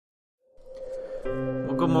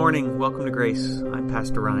Good morning. Welcome to Grace. I'm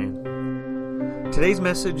Pastor Ryan. Today's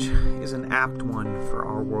message is an apt one for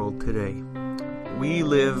our world today. We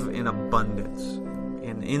live in abundance,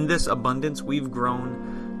 and in this abundance we've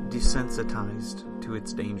grown desensitized to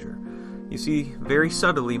its danger. You see, very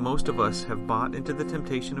subtly, most of us have bought into the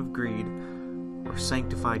temptation of greed or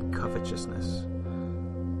sanctified covetousness.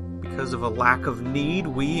 Because of a lack of need,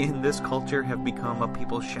 we in this culture have become a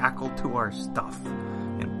people shackled to our stuff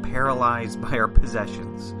and paralyzed by our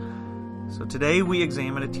possessions. So today we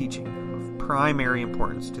examine a teaching of primary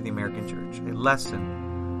importance to the American church, a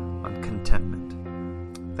lesson on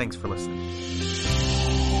contentment. Thanks for listening.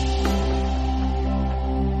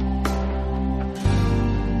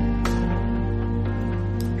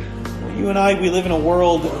 You and I, we live in a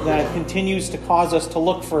world that continues to cause us to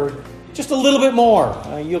look for just a little bit more.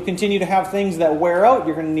 You'll continue to have things that wear out.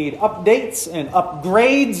 You're going to need updates and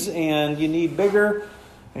upgrades, and you need bigger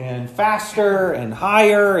and faster and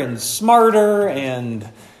higher and smarter, and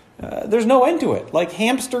there's no end to it. Like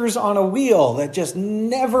hamsters on a wheel that just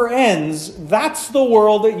never ends. That's the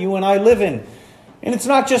world that you and I live in. And it's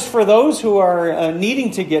not just for those who are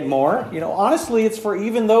needing to get more. Honestly, it's for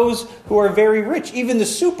even those who are very rich, even the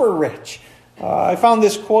super rich. I found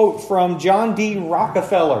this quote from John D.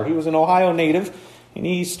 Rockefeller. He was an Ohio native, and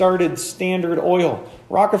he started Standard Oil.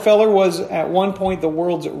 Rockefeller was at one point the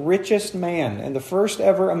world's richest man and the first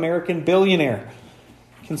ever American billionaire.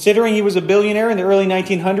 Considering he was a billionaire in the early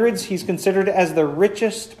 1900s, he's considered as the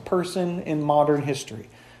richest person in modern history.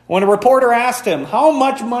 When a reporter asked him, "How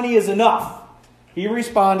much money is enough?" he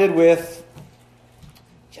responded with,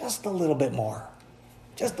 "Just a little bit more.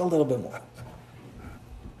 Just a little bit more."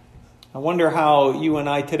 I wonder how you and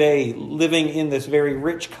I today, living in this very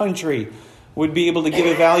rich country, would be able to give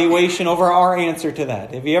evaluation over our answer to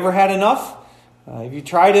that. Have you ever had enough? Have you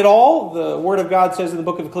tried it all? The Word of God says in the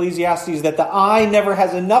book of Ecclesiastes that the eye never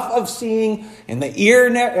has enough of seeing and the ear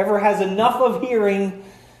never has enough of hearing.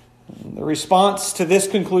 The response to this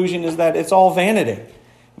conclusion is that it's all vanity.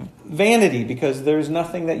 Vanity, because there's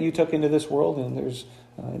nothing that you took into this world and there's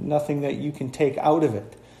nothing that you can take out of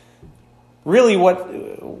it. Really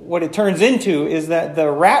what it turns into is that the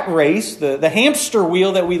rat race, the hamster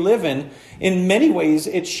wheel that we live in many ways,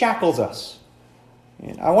 it shackles us.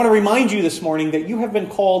 And I want to remind you this morning that you have been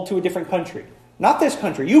called to a different country. Not this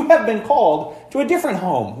country. You have been called to a different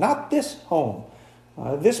home. Not this home.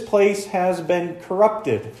 This place has been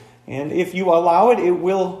corrupted. And if you allow it, it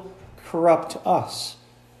will corrupt us.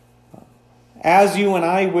 As you and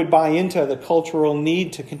I would buy into the cultural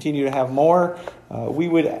need to continue to have more, we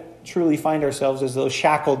would truly find ourselves as though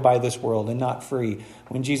shackled by this world and not free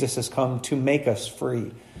when Jesus has come to make us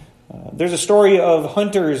free. There's a story of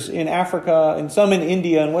hunters in Africa and some in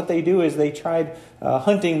India, and what they do is they tried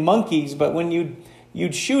hunting monkeys, but when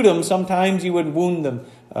you'd shoot them, sometimes you would wound them,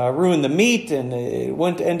 ruin the meat, and it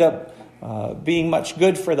wouldn't end up being much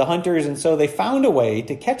good for the hunters, and so they found a way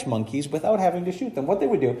to catch monkeys without having to shoot them. What they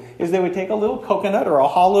would do is they would take a little coconut or a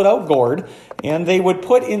hollowed out gourd, and they would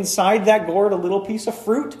put inside that gourd a little piece of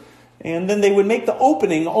fruit, and then they would make the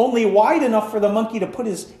opening only wide enough for the monkey to put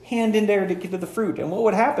his hand in there to get to the fruit. And what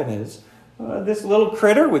would happen is this little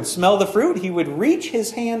critter would smell the fruit. He would reach his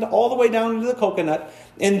hand all the way down into the coconut,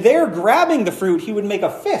 and there, grabbing the fruit, he would make a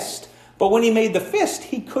fist. But when he made the fist,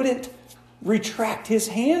 he couldn't retract his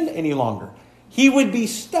hand any longer. He would be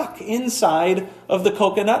stuck inside of the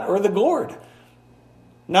coconut or the gourd.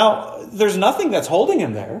 Now, there's nothing that's holding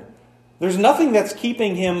him there. There's nothing that's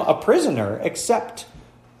keeping him a prisoner except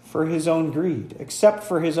for his own greed, except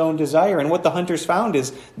for his own desire. And what the hunters found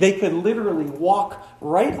is they could literally walk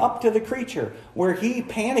right up to the creature where he,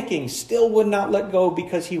 panicking, still would not let go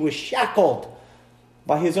because he was shackled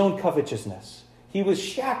by his own covetousness. He was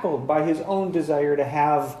shackled by his own desire to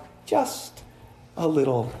have just a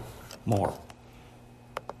little more.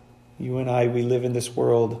 You and I, we live in this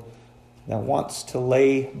world that wants to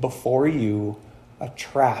lay before you a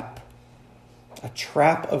trap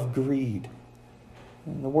of greed.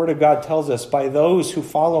 And the Word of God tells us, by those who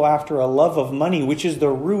follow after a love of money, which is the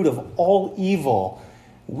root of all evil,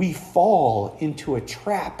 we fall into a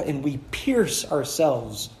trap and we pierce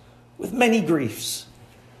ourselves with many griefs.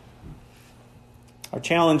 Our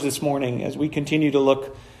challenge this morning, as we continue to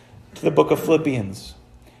look to the book of Philippians,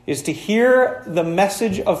 is to hear the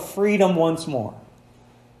message of freedom once more.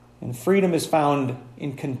 And freedom is found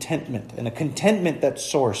in contentment, and a contentment that's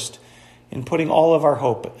sourced in putting all of our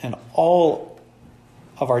hope and all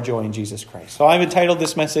of our joy in Jesus Christ. So I've entitled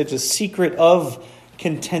this message, "The Secret of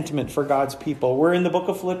Contentment for God's People." We're in the book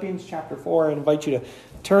of Philippians chapter 4. I invite you to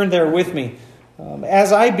turn there with me.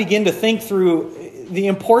 As I begin to think through the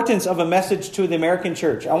importance of a message to the American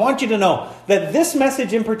church, I want you to know that this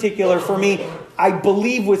message in particular, for me, I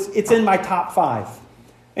believe it's in my top 5.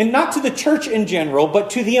 And not to the church in general, but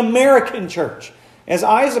to the American church. As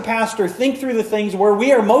I, as a pastor, think through the things where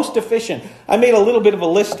we are most deficient. I made a little bit of a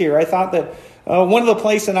list here. I thought that one of the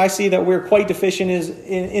places that I see that we're quite deficient is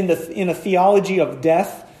in a theology of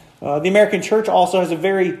death. The American church also has a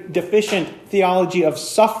very deficient theology of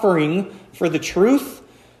suffering for the truth.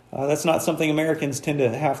 That's not something Americans tend to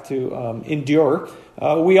have to endure.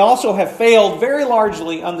 We also have failed very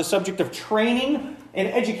largely on the subject of training and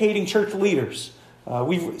educating church leaders.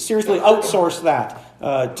 We've seriously outsourced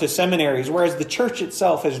that to seminaries, whereas the church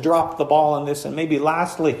itself has dropped the ball on this. And maybe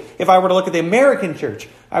lastly, if I were to look at the American church,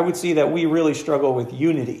 I would see that we really struggle with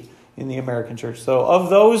unity in the American church. So of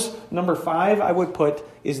those, number 5 I would put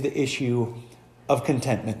is the issue of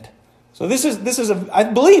contentment. So this is I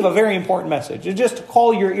believe, a very important message. And just to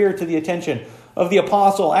call your ear to the attention of the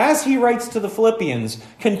apostle as he writes to the Philippians,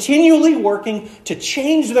 continually working to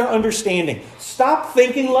change their understanding. Stop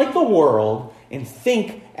thinking like the world and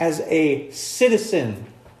think as a citizen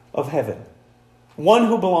of heaven. One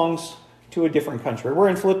who belongs to a different country. We're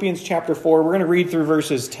in Philippians chapter 4. We're going to read through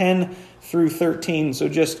verses 10 through 13. So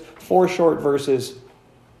just 4 short verses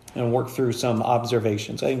and work through some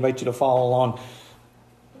observations. I invite you to follow along.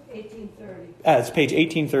 1830. It's page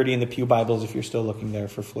 1830 in the Pew Bibles if you're still looking there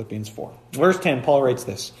for Philippians 4. Verse 10, Paul writes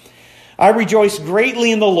this. I rejoice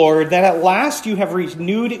greatly in the Lord that at last you have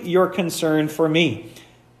renewed your concern for me.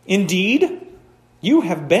 Indeed, you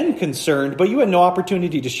have been concerned, but you had no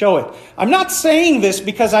opportunity to show it. I'm not saying this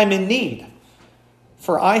because I'm in need,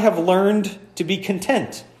 for I have learned to be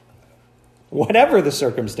content, whatever the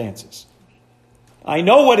circumstances. I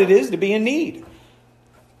know what it is to be in need,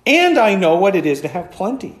 and I know what it is to have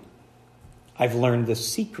plenty. I've learned the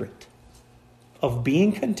secret of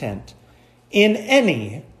being content in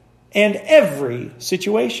any and every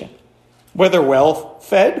situation, whether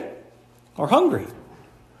well-fed or hungry,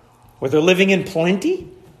 whether living in plenty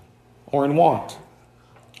or in want.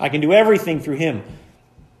 I can do everything through him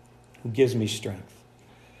who gives me strength.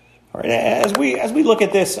 All right, as we look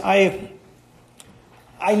at this, I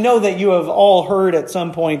know that you have all heard at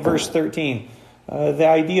some point verse 13, the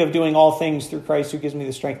idea of doing all things through Christ who gives me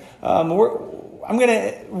the strength. I'm going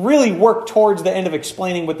to really work towards the end of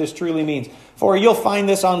explaining what this truly means. For you'll find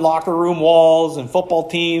this on locker room walls and football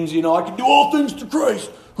teams. You know, I can do all things through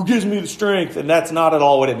Christ who gives me the strength. And that's not at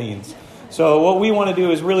all what it means. So what we want to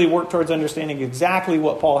do is really work towards understanding exactly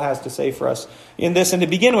what Paul has to say for us in this. And to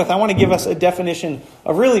begin with, I want to give us a definition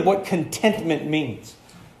of really what contentment means.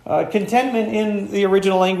 Contentment in the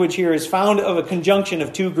original language here is found of a conjunction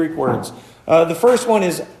of 2 Greek words. The first one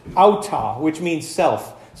is auta, which means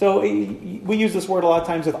self. So we use this word a lot of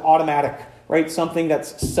times with automatic, right? Something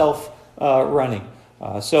that's self-running.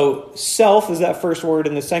 So self is that first word,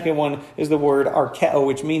 and the second one is the word arkeo,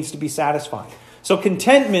 which means to be satisfied. So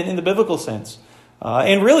contentment in the biblical sense.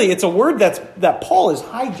 And really, it's a word that Paul is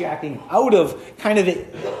hijacking out of kind of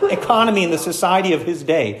the economy and the society of his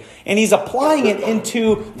day. And he's applying it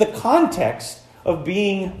into the context of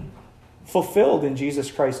being fulfilled in Jesus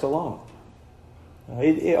Christ alone.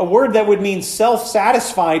 A word that would mean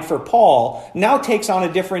self-satisfied for Paul now takes on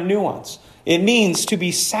a different nuance. It means to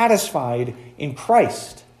be satisfied in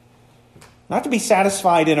Christ. Not to be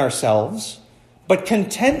satisfied in ourselves, but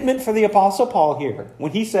contentment for the Apostle Paul here.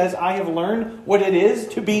 When he says, I have learned what it is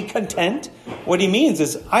to be content, what he means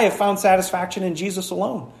is, I have found satisfaction in Jesus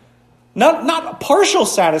alone. Not partial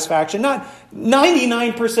satisfaction, not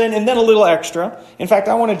 99% and then a little extra. In fact,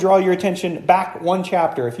 I want to draw your attention back 1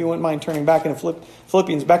 chapter. If you wouldn't mind turning back into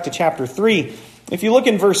Philippians, back to chapter 3. If you look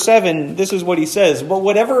in verse 7, this is what he says. But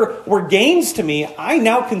whatever were gains to me, I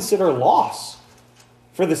now consider loss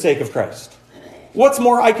for the sake of Christ. What's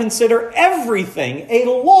more, I consider everything a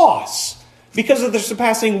loss because of the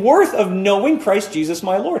surpassing worth of knowing Christ Jesus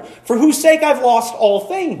my Lord, for whose sake I've lost all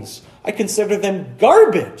things. I consider them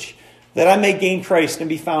garbage, that I may gain Christ and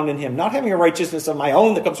be found in him, not having a righteousness of my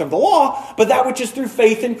own that comes from the law, but that which is through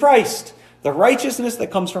faith in Christ, the righteousness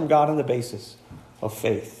that comes from God on the basis of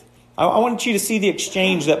faith. I want you to see the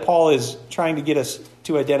exchange that Paul is trying to get us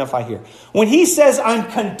to identify here. When he says,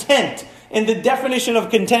 I'm content, and the definition of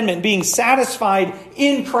contentment being satisfied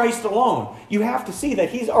in Christ alone, you have to see that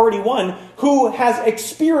he's already one who has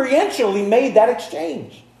experientially made that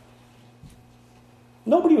exchange.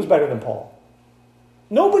 Nobody was better than Paul.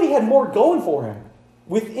 Nobody had more going for him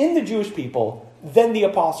within the Jewish people than the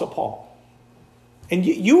Apostle Paul. And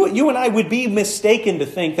you and I would be mistaken to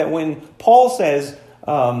think that when Paul says,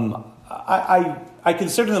 I I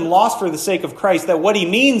consider them lost for the sake of Christ, that what he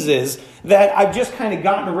means is that I've just kind of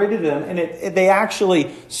gotten rid of them and they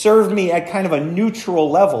actually serve me at kind of a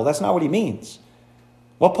neutral level. That's not what he means.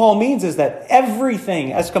 What Paul means is that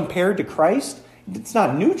everything as compared to Christ, it's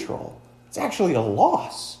not neutral. It's actually a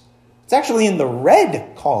loss. It's actually in the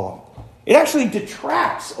red column. It actually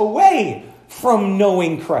detracts away from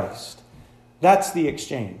knowing Christ. That's the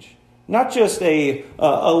exchange. Not just a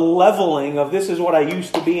leveling of this is what I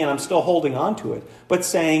used to be and I'm still holding on to it, but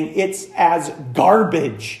saying it's as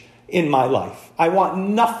garbage in my life. I want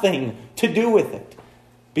nothing to do with it.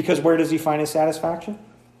 Because where does he find his satisfaction?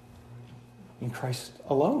 In Christ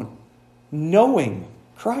alone. Knowing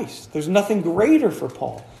Christ. There's nothing greater for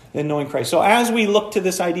Paul than knowing Christ. So as we look to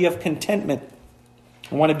this idea of contentment,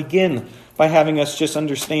 I want to begin by having us just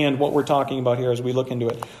understand what we're talking about here as we look into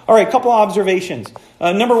it. All right, a couple observations.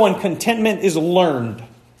 Number one, contentment is learned.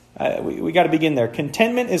 We got to begin there.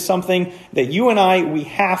 Contentment is something that you and I, we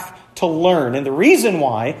have to learn. And the reason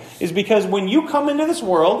why is because when you come into this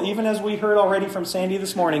world, even as we heard already from Sandy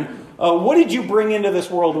this morning, what did you bring into this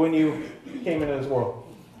world when you came into this world?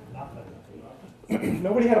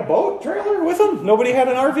 Nobody had a boat trailer with them? Nobody had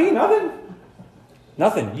an RV?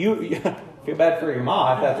 Nothing. You feel bad for your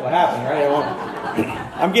ma if that's what happened, right?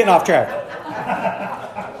 I'm getting off track.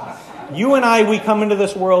 You and I, we come into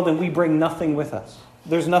this world and we bring nothing with us.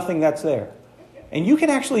 There's nothing that's there. And you can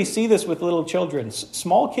actually see this with little children.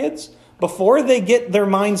 Small kids, before they get their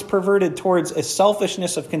minds perverted towards a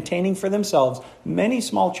selfishness of containing for themselves, many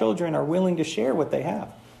small children are willing to share what they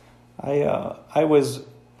have. I was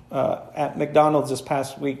at McDonald's this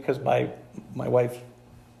past week because my wife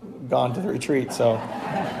gone to the retreat, so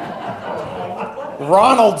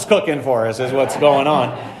Ronald's cooking for us is what's going on.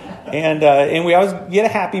 And we always get a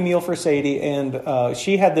Happy Meal for Sadie, and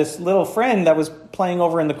she had this little friend that was playing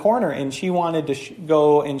over in the corner, and she wanted to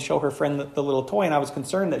go and show her friend the little toy, and I was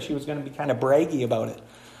concerned that she was going to be kind of braggy about it,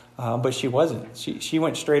 but she wasn't. She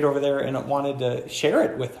went straight over there and wanted to share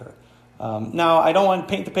it with her. Now, I don't want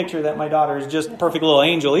to paint the picture that my daughter is just a perfect little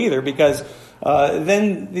angel either, because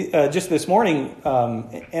just this morning,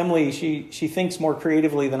 Emily, she thinks more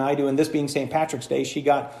creatively than I do, and this being St. Patrick's Day, she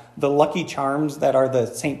got the Lucky Charms that are the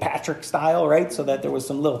St. Patrick style, right? So that there was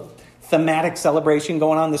some little thematic celebration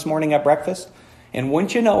going on this morning at breakfast. And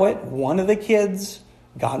wouldn't you know it, one of the kids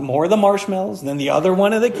got more of the marshmallows than the other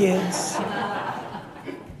one of the kids.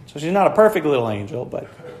 So she's not a perfect little angel, but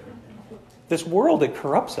this world, it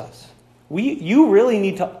corrupts us. You really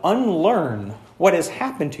need to unlearn what has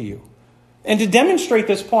happened to you. And to demonstrate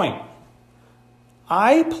this point,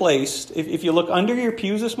 I placed, if you look under your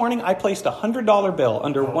pews this morning, I placed a $100 bill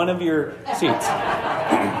under one of your seats.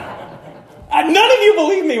 None of you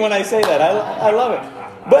believe me when I say that. I love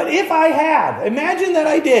it. But if I had, imagine that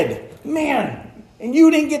I did. Man, and you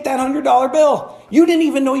didn't get that $100 bill. You didn't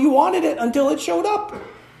even know you wanted it until it showed up.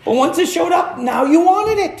 But once it showed up, now you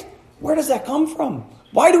wanted it. Where does that come from?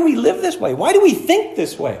 Why do we live this way? Why do we think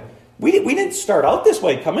this way? We didn't start out this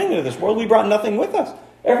way coming into this world. We brought nothing with us.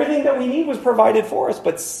 Everything that we need was provided for us.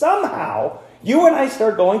 But somehow, you and I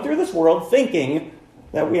start going through this world thinking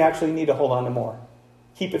that we actually need to hold on to more.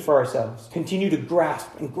 Keep it for ourselves. Continue to grasp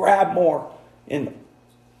and grab more and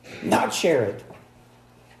not share it.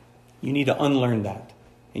 You need to unlearn that.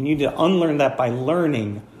 And you need to unlearn that by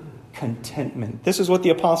learning contentment. This is what the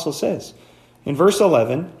apostle says. In verse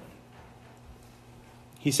 11,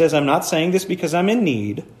 he says, I'm not saying this because I'm in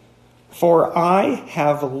need, for I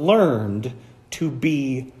have learned to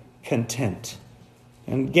be content.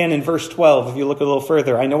 And again, in verse 12, if you look a little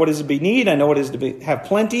further, I know what is to be need, I know what is to have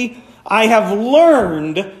plenty. I have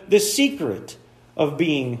learned the secret of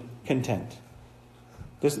being content.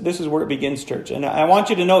 This is where it begins, church. And I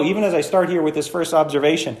want you to know, even as I start here with this first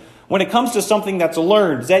observation, when it comes to something that's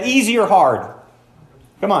learned, is that easy or hard?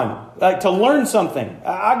 Come on, to learn something.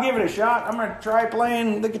 I'll give it a shot. I'm going to try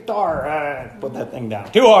playing the guitar. Put that thing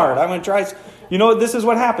down. Too hard. I'm going to try. You know, this is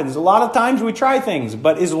what happens. A lot of times we try things,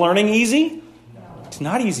 but is learning easy? No. It's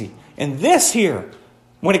not easy. And this here,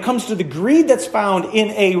 when it comes to the greed that's found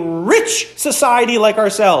in a rich society like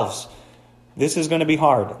ourselves, this is going to be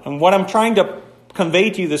hard. And what I'm trying to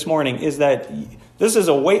convey to you this morning is that this is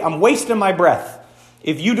I'm wasting my breath.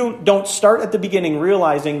 If you don't start at the beginning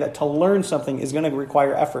realizing that to learn something is going to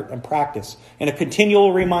require effort and practice and a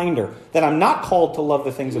continual reminder that I'm not called to love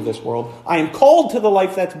the things of this world. I am called to the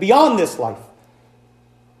life that's beyond this life.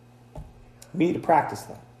 We need to practice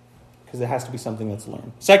that because it has to be something that's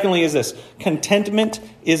learned. Secondly is this. Contentment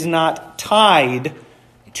is not tied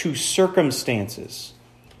to circumstances.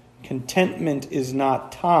 Contentment is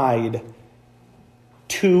not tied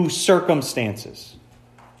to circumstances.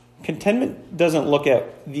 Contentment doesn't look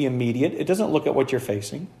at the immediate. It doesn't look at what you're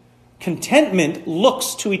facing. Contentment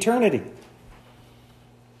looks to eternity.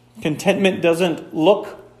 Contentment doesn't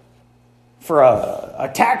look for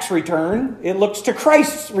a tax return. It looks to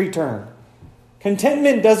Christ's return.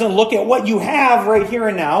 Contentment doesn't look at what you have right here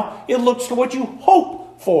and now. It looks to what you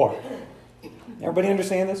hope for. Everybody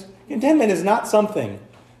understand this? Contentment is not something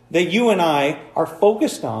that you and I are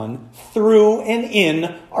focused on through and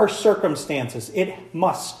in our circumstances. It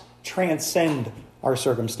must transcend our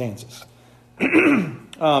circumstances.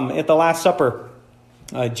 At the Last Supper,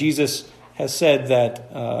 Jesus has said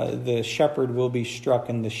that the shepherd will be struck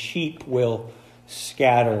and the sheep will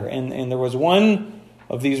scatter. And there was one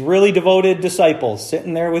of these really devoted disciples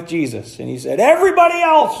sitting there with Jesus. And he said, everybody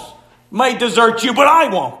else might desert you, but I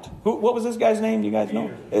won't. What was this guy's name? You guys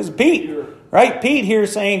know? It's Pete. Peter. Right? Pete here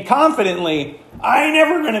saying confidently, I ain't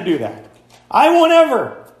never going to do that. I won't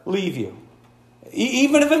ever leave you.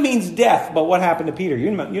 Even if it means death. But what happened to Peter?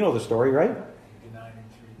 You know the story, right?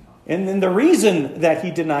 And then the reason that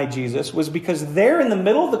he denied Jesus was because there in the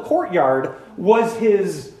middle of the courtyard was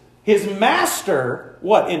his master,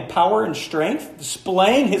 what, in power and strength,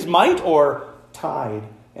 displaying his might, or tied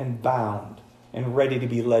and bound and ready to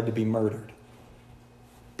be led to be murdered.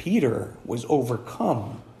 Peter was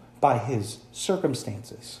overcome by his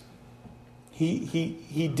circumstances.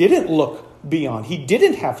 He didn't look beyond. He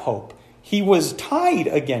didn't have hope. He was tied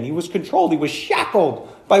again. He was controlled. He was shackled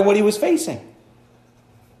by what he was facing.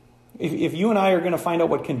 If you and I are going to find out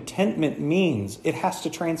what contentment means, it has to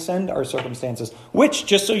transcend our circumstances, which,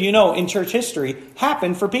 just so you know, in church history,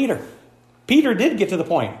 happened for Peter. Peter did get to the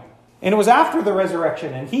point, and it was after the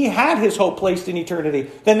resurrection, and he had his hope placed in eternity,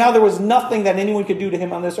 that now there was nothing that anyone could do to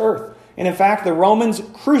him on this earth. And in fact, the Romans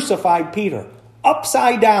crucified Peter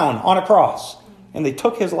upside down on a cross, and they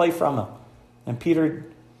took his life from him. And Peter,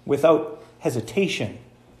 without hesitation,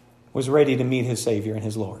 was ready to meet his Savior and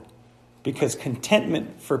his Lord. Because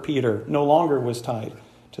contentment for Peter no longer was tied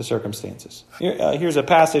to circumstances. Here's a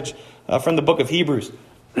passage from the book of Hebrews,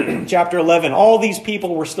 chapter 11. All these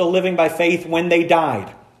people were still living by faith when they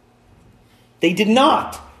died. They did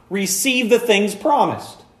not receive the things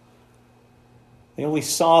promised. They only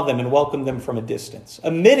saw them and welcomed them from a distance.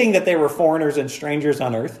 Admitting that they were foreigners and strangers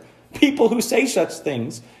on earth, people who say such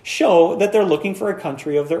things show that they're looking for a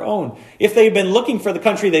country of their own. If they had been looking for the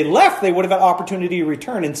country they left, they would have had opportunity to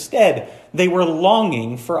return. Instead, they were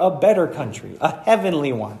longing for a better country, a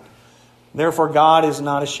heavenly one. Therefore, God is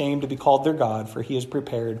not ashamed to be called their God, for he has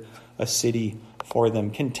prepared a city for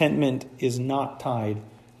them. Contentment is not tied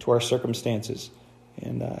to our circumstances.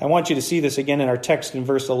 And I want you to see this again in our text in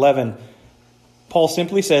verse 11. Paul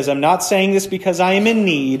simply says, I'm not saying this because I am in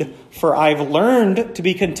need, for I've learned to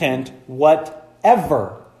be content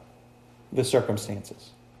whatever the circumstances.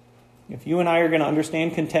 If you and I are going to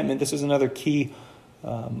understand contentment, this is another key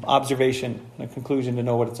observation and a conclusion to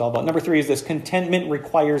know what it's all about. Number 3 is this: contentment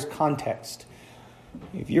requires context.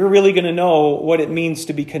 If you're really going to know what it means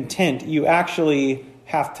to be content, you actually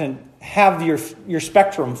have to have your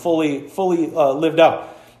spectrum fully lived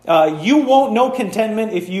out. You won't know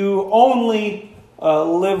contentment if you only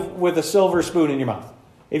live with a silver spoon in your mouth.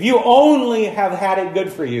 If you only have had it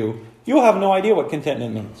good for you, you'll have no idea what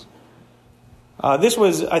contentment means. This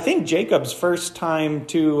was, I think, Jacob's first time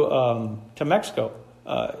to Mexico.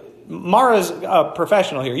 Mara's a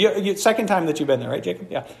professional here. Second time that you've been there, right,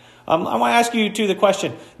 Jacob? Yeah. I want to ask you too the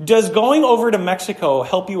question: does going over to Mexico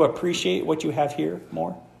help you appreciate what you have here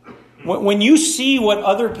more? When you see what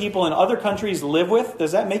other people in other countries live with,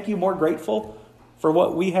 does that make you more grateful for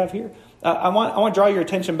what we have here? I want to draw your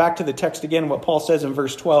attention back to the text again, what Paul says in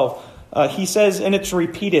verse 12. He says, and it's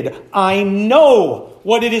repeated, I know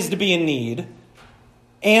what it is to be in need,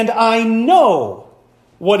 and I know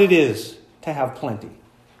what it is to have plenty.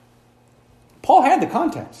 Paul had the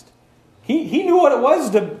context. He knew what it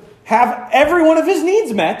was to have every one of his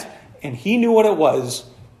needs met, and he knew what it was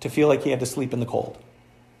to feel like he had to sleep in the cold.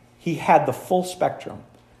 He had the full spectrum.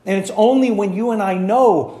 And it's only when you and I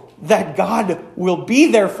know that God will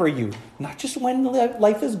be there for you, not just when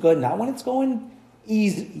life is good, not when it's going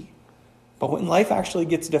easy, but when life actually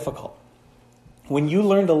gets difficult. When you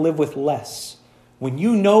learn to live with less, when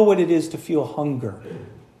you know what it is to feel hunger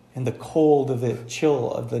and the cold of the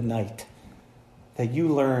chill of the night, that you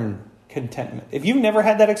learn contentment. If you've never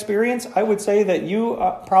had that experience, I would say that you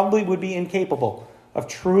probably would be incapable of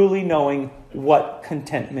truly knowing what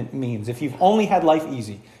contentment means. If you've only had life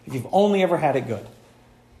easy, if you've only ever had it good.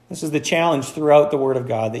 This is the challenge throughout the Word of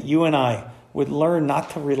God, that you and I would learn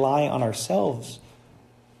not to rely on ourselves.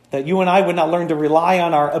 That you and I would not learn to rely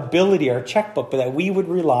on our ability, our checkbook, but that we would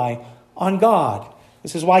rely on God.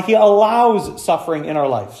 This is why he allows suffering in our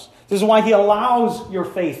lives. This is why he allows your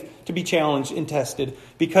faith to be challenged and tested,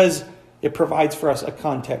 because it provides for us a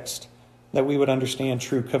context that we would understand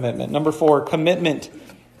true commitment. Number 4, commitment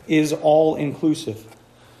is all-inclusive.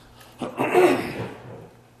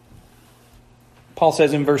 Paul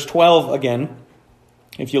says in verse 12 again,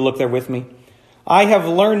 if you look there with me, I have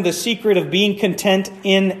learned the secret of being content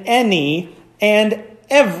in any and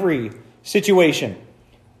every situation.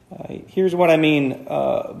 Here's what I mean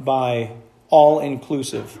by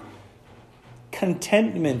all-inclusive.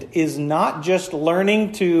 Contentment is not just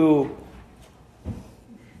learning to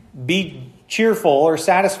be cheerful or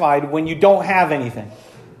satisfied when you don't have anything.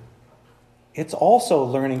 It's also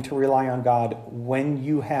learning to rely on God when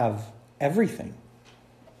you have everything.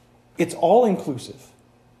 It's all-inclusive.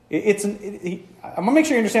 I'm going to make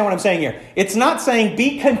sure you understand what I'm saying here. It's not saying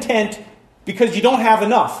be content because you don't have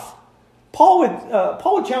enough. Paul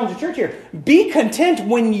would challenge the church here. Be content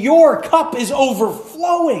when your cup is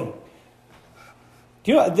overflowing.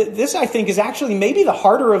 Do you know, this, I think, is actually maybe the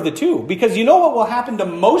harder of the two. Because you know what will happen to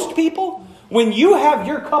most people? When you have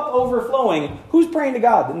your cup overflowing, who's praying to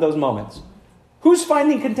God in those moments? Who's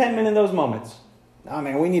finding contentment in those moments? Oh,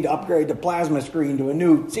 man, we need to upgrade the plasma screen to a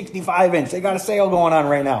new 65-inch. They got a sale going on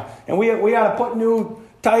right now. And we got to put new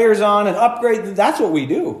tires on and upgrade. That's what we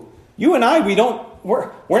do. You and I,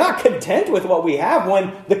 we're not content with what we have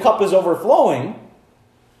when the cup is overflowing.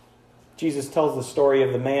 Jesus tells the story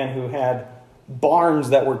of the man who had barns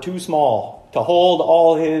that were too small to hold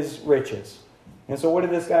all his riches. And so what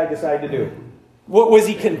did this guy decide to do? Was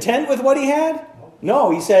he content with what he had?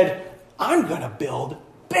 No, he said, I'm going to build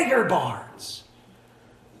bigger barns.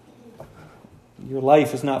 Your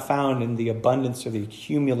life is not found in the abundance or the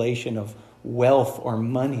accumulation of wealth or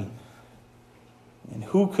money. And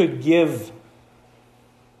who could give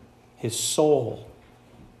his soul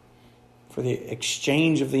for the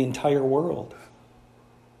exchange of the entire world?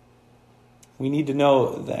 We need to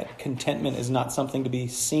know that contentment is not something to be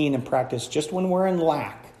seen and practiced just when we're in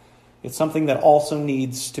lack. It's something that also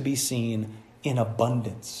needs to be seen in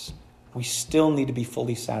abundance. We still need to be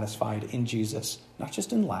fully satisfied in Jesus, not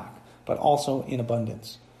just in lack, but also in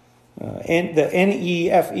abundance. And the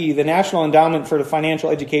NEFE, the National Endowment for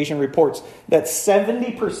Financial Education, reports that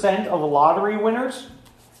 70% of lottery winners,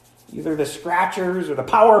 either the scratchers or the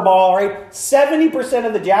Powerball, right? 70%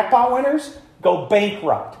 of the jackpot winners go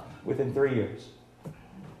bankrupt within 3 years.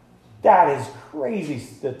 That is crazy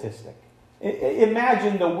statistic.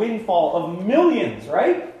 Imagine the windfall of millions,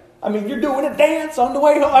 right? I mean, you're doing a dance on the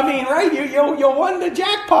way home. I mean, right? You won the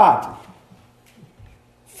jackpot.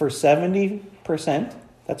 For 70%,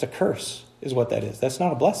 that's a curse, is what that is. That's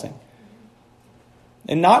not a blessing.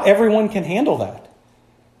 And not everyone can handle that.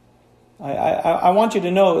 I want you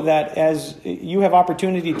to know that as you have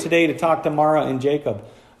opportunity today to talk to Mara and Jacob,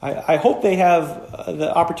 I hope they have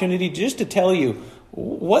the opportunity just to tell you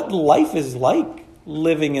what life is like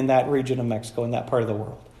living in that region of Mexico, in that part of the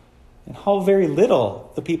world. And how very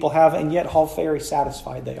little the people have, and yet how very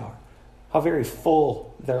satisfied they are. How very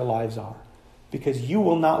full their lives are. Because you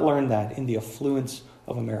will not learn that in the affluence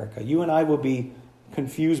of America. You and I will be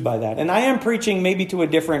confused by that. And I am preaching maybe to a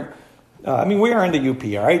different... we are in the UP,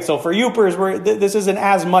 all right? So for UPers, this isn't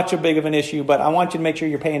as much a big of an issue, but I want you to make sure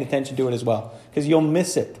you're paying attention to it as well. Because you'll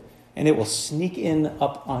miss it. And it will sneak in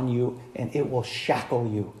up on you, and it will shackle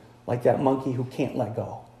you like that monkey who can't let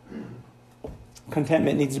go.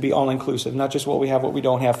 Contentment needs to be all-inclusive, not just what we have, what we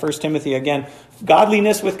don't have. 1 Timothy, again,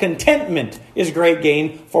 godliness with contentment is great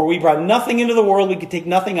gain, for we brought nothing into the world, we could take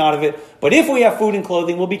nothing out of it. But if we have food and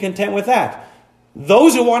clothing, we'll be content with that.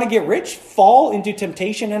 Those who want to get rich fall into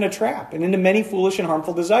temptation and a trap, and into many foolish and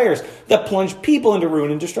harmful desires that plunge people into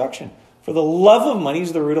ruin and destruction. For the love of money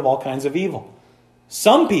is the root of all kinds of evil.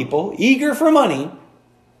 Some people, eager for money,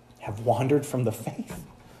 have wandered from the faith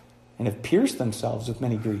and have pierced themselves with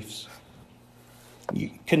many griefs.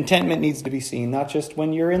 Contentment needs to be seen, not just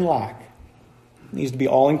when you're in lack. It needs to be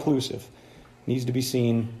all-inclusive. It needs to be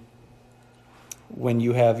seen when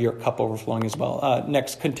you have your cup overflowing as well.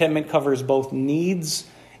 Next, contentment covers both needs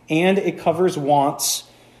and it covers wants.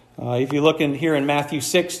 If you look in here in Matthew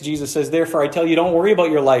 6, Jesus says, therefore I tell you, don't worry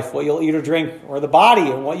about your life, what you'll eat or drink, or the body,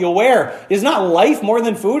 and what you'll wear. Is not life more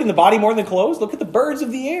than food and the body more than clothes? Look at the birds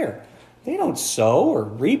of the air. They don't sow or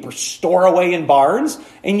reap or store away in barns,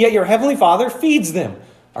 and yet your heavenly Father feeds them.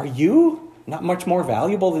 Are you not much more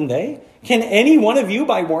valuable than they? Can any one of you,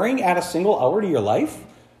 by worrying, add a single hour to your life?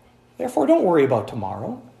 Therefore, don't worry about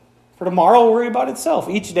tomorrow, for tomorrow will worry about itself.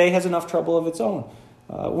 Each day has enough trouble of its own.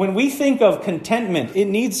 When we think of contentment, it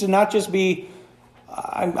needs to not just be,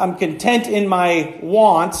 I'm content in my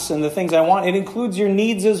wants and the things I want. It includes your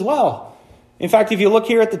needs as well. In fact, if you look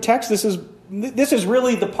here at the text, this is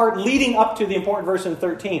really the part leading up to the important verse in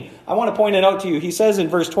 13. I want to point it out to you. He says in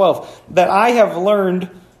verse 12, that I have learned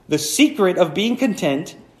the secret of being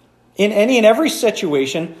content in any and every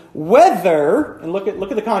situation, whether, and look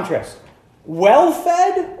at the contrast,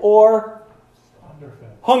 well-fed or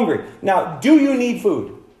hungry. Now, do you need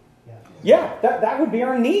food? Yeah, that would be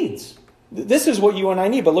our needs. This is what you and I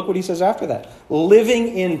need. But look what he says after that. Living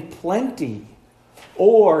in plenty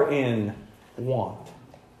or in want.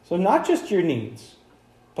 So not just your needs,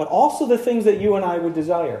 but also the things that you and I would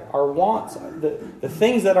desire. Our wants, the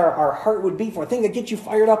things that our heart would be for, things that get you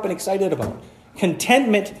fired up and excited about.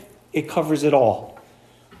 Contentment, it covers it all.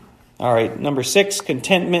 All right, number 6,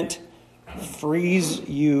 contentment frees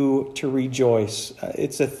you to rejoice.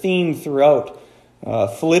 It's a theme throughout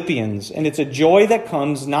Philippians, and it's a joy that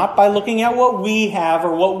comes not by looking at what we have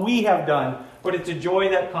or what we have done, but it's a joy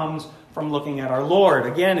that comes from looking at our Lord.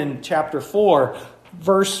 Again, in chapter 4,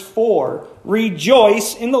 verse 4,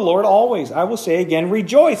 rejoice in the Lord always. I will say again,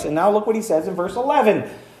 rejoice. And now look what he says in verse 11.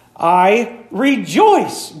 I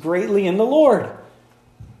rejoice greatly in the Lord.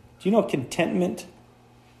 Do you know contentment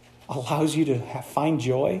allows you to find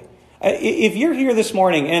joy? If you're here this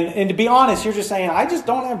morning, and to be honest, you're just saying, I just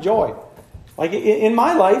don't have joy. Like in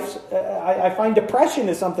my life, I find depression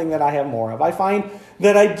is something that I have more of. I find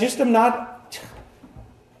that I just am not,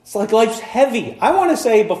 it's like life's heavy. I want to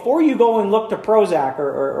say, before you go and look to Prozac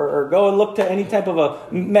or go and look to any type of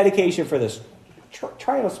a medication for this,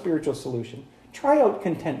 try out a spiritual solution. Try out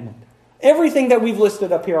contentment. Everything that we've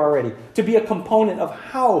listed up here already, to be a component of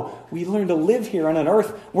how we learn to live here on an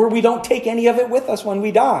earth where we don't take any of it with us when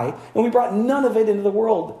we die, and we brought none of it into the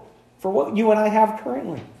world for what you and I have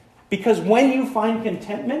currently. Because when you find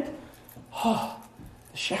contentment, the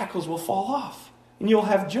shackles will fall off and you'll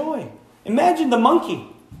have joy. Imagine the monkey.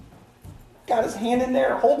 Got his hand in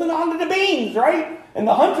there holding on to the beans, right? And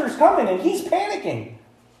the hunter's coming and he's panicking.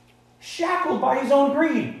 Shackled by his own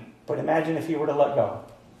greed. But imagine if he were to let go.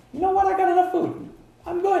 You know what? I got enough food.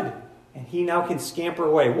 I'm good. And he now can scamper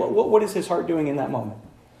away. What is his heart doing in that moment?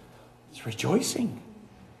 He's rejoicing.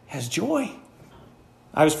 Has joy.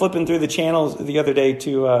 I was flipping through the channels the other day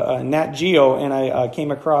to Nat Geo, and I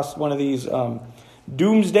came across one of these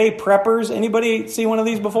doomsday preppers. Anybody see one of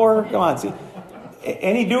these before? Come on, see.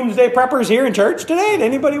 Any doomsday preppers here in church today?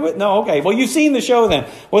 Anybody? No? Okay. Well, you've seen the show then.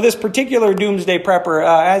 Well, this particular doomsday prepper,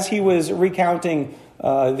 as he was recounting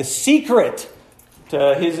the secret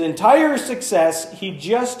to his entire success, he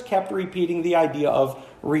just kept repeating the idea of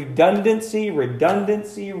redundancy,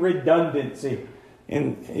 redundancy, redundancy.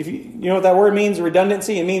 And if you know what that word means,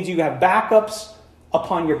 redundancy, it means you have backups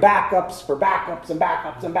upon your backups for backups and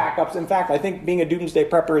backups and backups. In fact, I think being a doomsday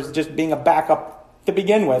prepper is just being a backup to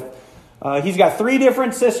begin with. He's got 3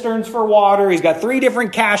 different cisterns for water. He's got 3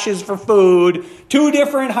 different caches for food, 2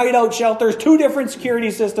 different hideout shelters, 2 different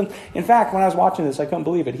security systems. In fact, when I was watching this, I couldn't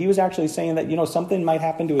believe it. He was actually saying that, something might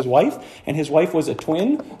happen to his wife, and his wife was a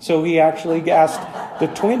twin, so he actually asked the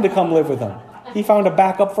twin to come live with him. He found a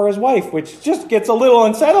backup for his wife, which just gets a little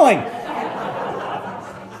unsettling.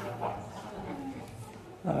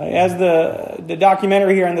 As the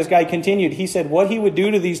documentary here on this guy continued, he said what he would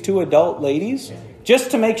do to these 2 adult ladies,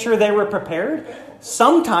 just to make sure they were prepared,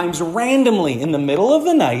 sometimes randomly in the middle of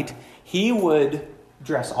the night, he would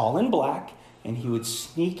dress all in black, and he would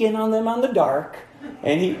sneak in on them on the dark,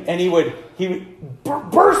 and he would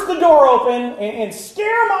burst the door open and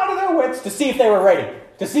scare them out of their wits to see if they were ready,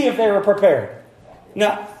 to see if they were prepared.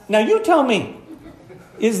 Now you tell me,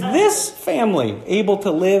 is this family able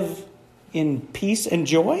to live in peace and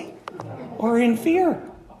joy or in fear?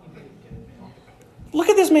 Look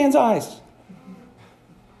at this man's eyes.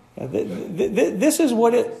 This is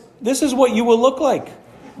what you will look like.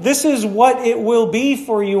 This is what it will be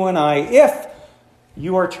for you and I if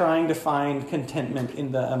you are trying to find contentment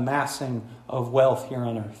in the amassing of wealth here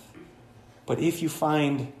on earth. But if you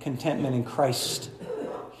find contentment in Christ,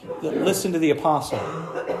 listen to the apostle.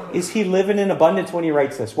 Is he living in abundance when he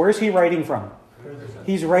writes this? Where is he writing from?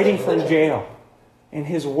 He's writing from jail. And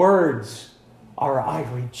his words are, I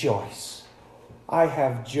rejoice. I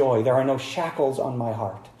have joy. There are no shackles on my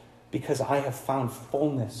heart because I have found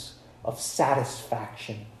fullness of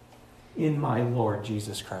satisfaction in my Lord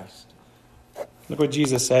Jesus Christ. Look what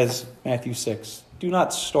Jesus says, Matthew 6. Do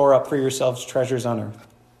not store up for yourselves treasures on earth,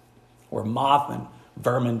 where moth and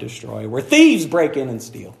vermin destroy, where thieves break in and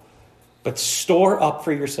steal. But store up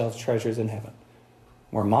for yourselves treasures in heaven,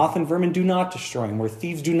 where moth and vermin do not destroy, and where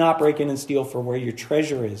thieves do not break in and steal. For where your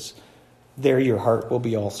treasure is, there your heart will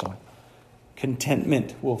be also.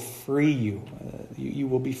 Contentment will free you. You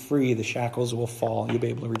will be free. The shackles will fall. You'll be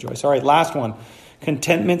able to rejoice. All right, last one.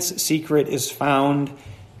 Contentment's secret is found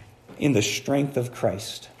in the strength of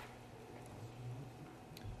Christ.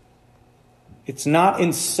 It's not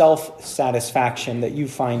in self-satisfaction that you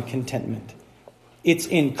find contentment. It's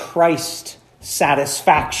in Christ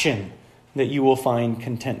satisfaction that you will find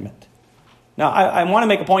contentment. Now, I want to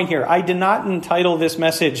make a point here. I did not entitle this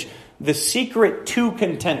message, The Secret to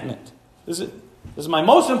Contentment. This is my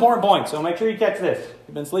most important point, so make sure you catch this.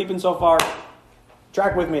 You've been sleeping so far.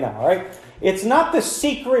 Track with me now, all right? It's not the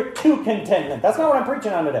secret to contentment. That's not what I'm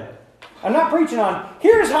preaching on today. I'm not preaching on,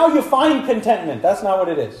 here's how you find contentment. That's not what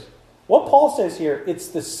it is. What Paul says here, it's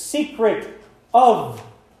the secret of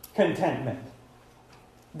contentment.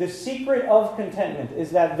 The secret of contentment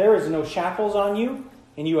is that there is no shackles on you,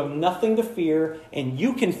 and you have nothing to fear, and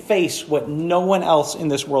you can face what no one else in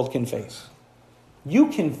this world can face. You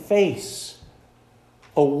can face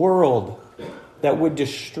a world that would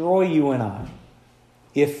destroy you and I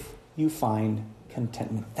if you find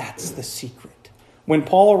contentment. That's the secret. When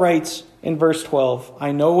Paul writes in verse 12,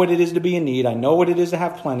 I know what it is to be in need, I know what it is to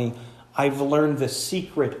have plenty, I've learned the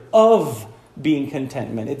secret of being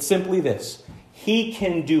contentment. It's simply this. He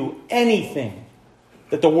can do anything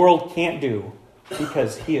that the world can't do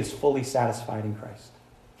because he is fully satisfied in Christ.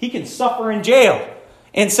 He can suffer in jail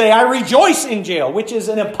and say, I rejoice in jail, which is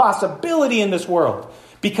an impossibility in this world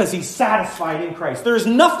because he's satisfied in Christ. There's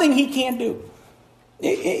nothing he can't do.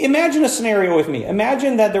 Imagine a scenario with me.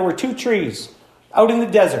 Imagine that there were two trees out in the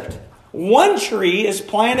desert. One tree is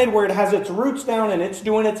planted where it has its roots down and it's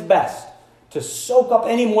doing its best to soak up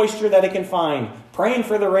any moisture that it can find, praying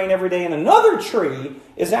for the rain every day. And another tree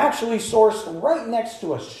is actually sourced right next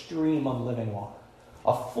to a stream of living water.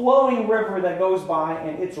 A flowing river that goes by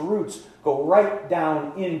and its roots go right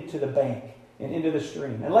down into the bank and into the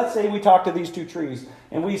stream. And let's say we talked to these two trees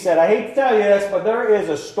and we said, I hate to tell you this, but there is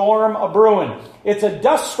a storm a-brewing. It's a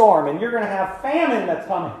dust storm and you're going to have famine that's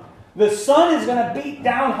coming. The sun is going to beat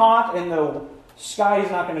down hot and the sky is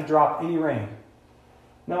not going to drop any rain.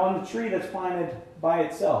 Now on the tree that's planted by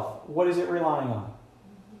itself, what is it relying on?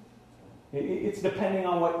 It's depending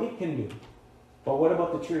on what it can do. But what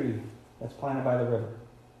about the tree that's planted by the river?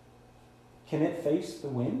 Can it face the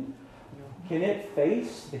wind? Can it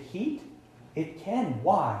face the heat? It can.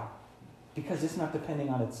 Why? Because it's not depending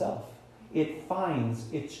on itself. It finds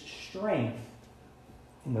its strength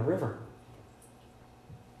in the river.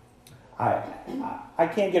 I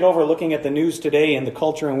can't get over looking at the news today and the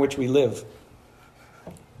culture in which we live.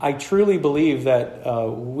 I truly believe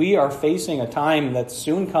that we are facing a time that's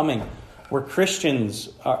soon coming where Christians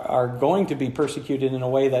are going to be persecuted in a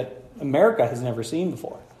way that America has never seen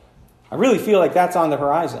before. I really feel like that's on the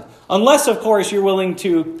horizon. Unless, of course, you're willing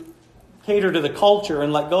to cater to the culture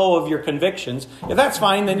and let go of your convictions. If that's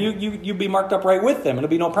fine, then you be marked up right with them. It'll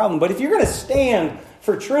be no problem. But if you're going to stand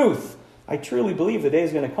for truth, I truly believe the day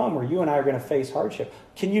is going to come where you and I are going to face hardship.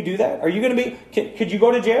 Can you do that? Are you going to be? Could you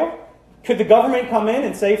go to jail? Could the government come in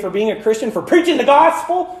and say for being a Christian, for preaching the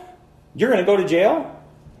gospel, you're going to go to jail?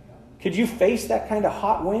 Could you face that kind of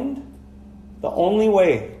hot wind? The only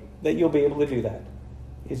way that you'll be able to do that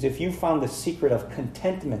is if you found the secret of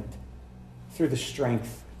contentment through the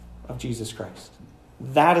strength of Jesus Christ.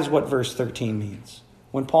 That is what verse 13 means.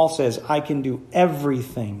 When Paul says, I can do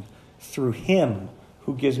everything through him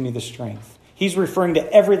who gives me the strength. He's referring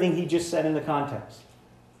to everything he just said in the context.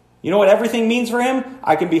 You know what everything means for him?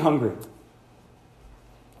 I can be hungry.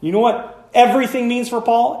 You know what everything means for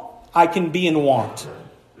Paul? I can be in want.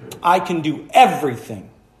 I can do everything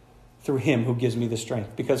through him who gives me the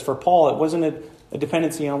strength. Because for Paul, it wasn't a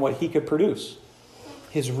dependency on what he could produce.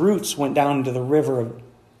 His roots went down into the river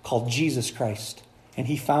called Jesus Christ, and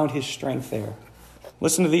he found his strength there.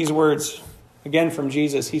 Listen to these words again from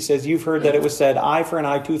Jesus. He says, you've heard that it was said, eye for an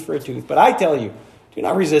eye, tooth for a tooth. But I tell you, do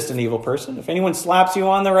not resist an evil person. If anyone slaps you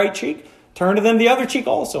on the right cheek, turn to them the other cheek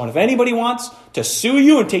also. And if anybody wants to sue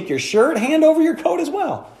you and take your shirt, hand over your coat as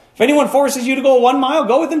well. If anyone forces you to go 1 mile,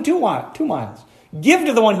 go with them 2 miles. Give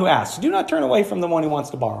to the one who asks. Do not turn away from the one who wants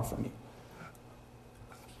to borrow from you.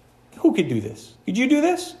 Who could do this? Could you do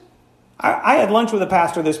this? I had lunch with a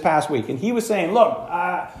pastor this past week, and he was saying, look,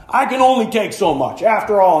 I can only take so much.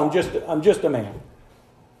 After all, I'm just a man.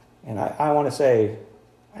 And I want to say,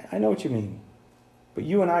 I know what you mean. But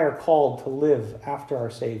you and I are called to live after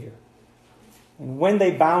our Savior. And when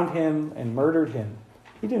they bound him and murdered him,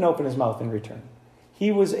 he didn't open his mouth in return.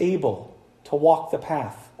 He was able to walk the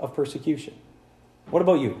path of persecution. What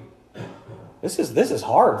about you? This is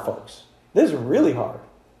hard, folks. This is really hard.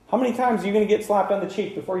 How many times are you going to get slapped on the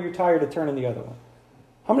cheek before you're tired of turning the other one?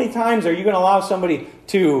 How many times are you going to allow somebody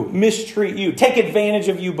to mistreat you, take advantage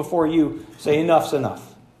of you before you say enough's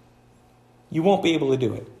enough? You won't be able to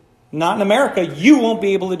do it. Not in America. You won't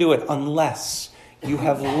be able to do it unless you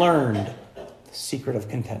have learned the secret of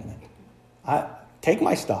contentment. Take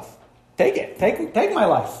my stuff. Take it. Take my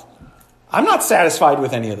life. I'm not satisfied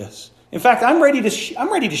with any of this. In fact, I'm ready to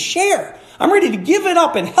share. I'm ready to give it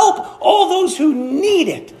up and help all those who need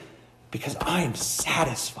it because I am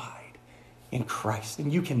satisfied in Christ.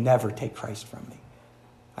 And you can never take Christ from me.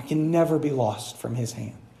 I can never be lost from his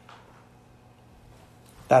hand.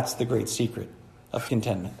 That's the great secret of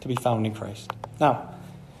contentment, to be found in Christ. Now,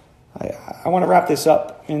 I want to wrap this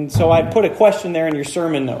up. And so I put a question there in your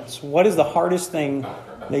sermon notes. What is the hardest thing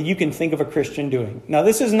that you can think of a Christian doing? Now,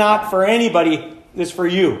 this is not for anybody. This is for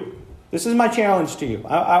you. This is my challenge to you.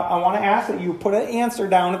 I want to ask that you put an answer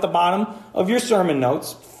down at the bottom of your sermon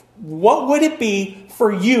notes. What would it be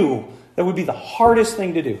for you that would be the hardest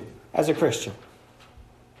thing to do as a Christian?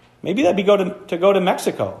 Maybe that'd be to go to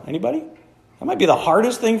Mexico. Anybody? That might be the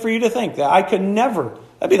hardest thing for you to think. That I could never.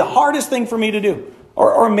 That'd be the hardest thing for me to do.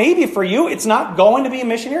 Or maybe for you, it's not going to be a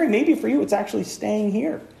missionary. Maybe for you, it's actually staying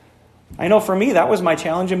here. I know for me, that was my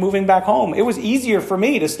challenge in moving back home. It was easier for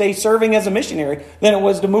me to stay serving as a missionary than it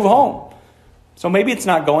was to move home. So maybe it's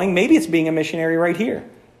not going. Maybe it's being a missionary right here.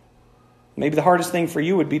 Maybe the hardest thing for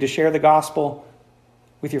you would be to share the gospel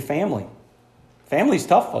with your family. Family's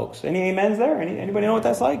tough, folks. Any amens there? Anybody know what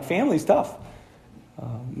that's like? Family's tough.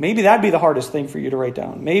 Maybe that'd be the hardest thing for you to write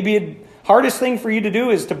down. Maybe the hardest thing for you to do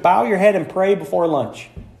is to bow your head and pray before lunch.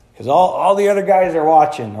 Because all the other guys are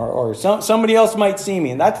watching, or somebody else might see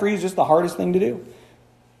me. And that for you is just the hardest thing to do.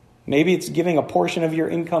 Maybe it's giving a portion of your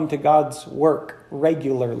income to God's work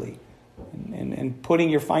regularly. And putting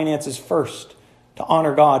your finances first. To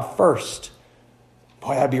honor God first.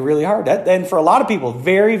 Boy, that'd be really hard. And for a lot of people,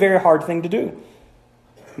 very, very hard thing to do.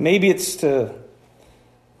 Maybe it's to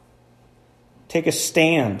take a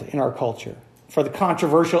stand in our culture for the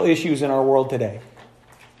controversial issues in our world today.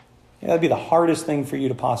 Yeah, that'd be the hardest thing for you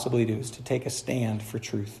to possibly do, is to take a stand for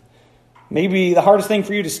truth. Maybe the hardest thing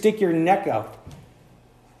for you to stick your neck out,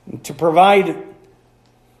 to provide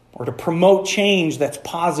or to promote change that's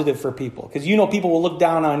positive for people. Because you know people will look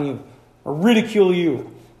down on you or ridicule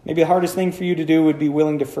you. Maybe the hardest thing for you to do would be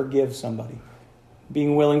willing to forgive somebody.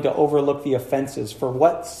 Being willing to overlook the offenses for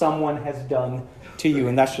what someone has done to you.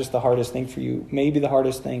 And that's just the hardest thing for you. Maybe the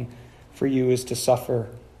hardest thing for you is to suffer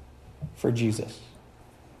for Jesus.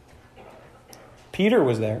 Peter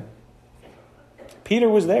was there. Peter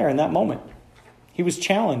was there in that moment. He was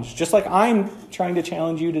challenged, just like I'm trying to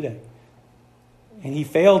challenge you today. And he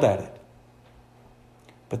failed at it.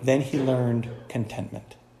 But then he learned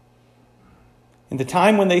contentment. In the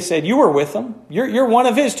time when they said, you were with him, you're one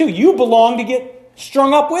of his too. You belong to get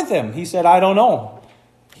strung up with him. He said, I don't know.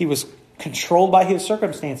 He was controlled by his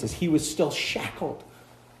circumstances. He was still shackled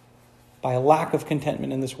by a lack of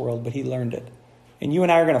contentment in this world, but he learned it. And you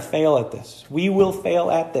and I are going to fail at this. We will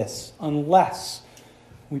fail at this unless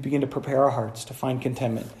we begin to prepare our hearts to find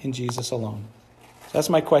contentment in Jesus alone. So that's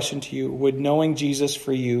my question to you. Would knowing Jesus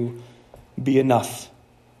for you be enough?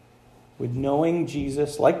 Would knowing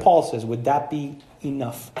Jesus, like Paul says, would that be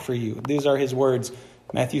enough for you? These are his words.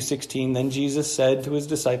 Matthew 16, then Jesus said to his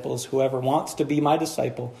disciples, whoever wants to be my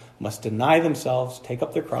disciple must deny themselves, take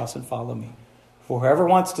up their cross, and follow me. For whoever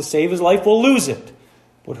wants to save his life will lose it,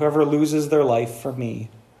 but whoever loses their life for me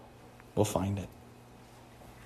will find it.